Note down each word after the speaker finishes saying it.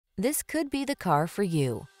This could be the car for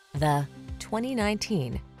you. The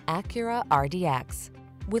 2019 Acura RDX.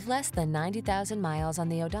 With less than 90,000 miles on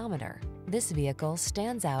the odometer, this vehicle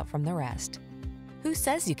stands out from the rest. Who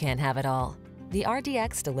says you can't have it all? The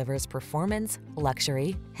RDX delivers performance,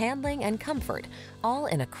 luxury, handling, and comfort, all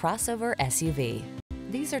in a crossover SUV.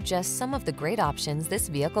 These are just some of the great options this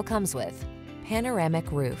vehicle comes with: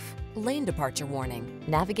 panoramic roof, lane departure warning,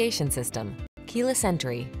 navigation system, keyless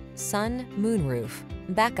entry, sun, moonroof,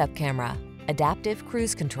 backup camera, adaptive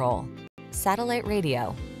cruise control, satellite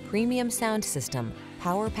radio, premium sound system,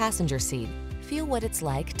 power passenger seat. Feel what it's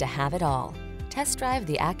like to have it all. Test drive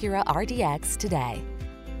the Acura RDX today.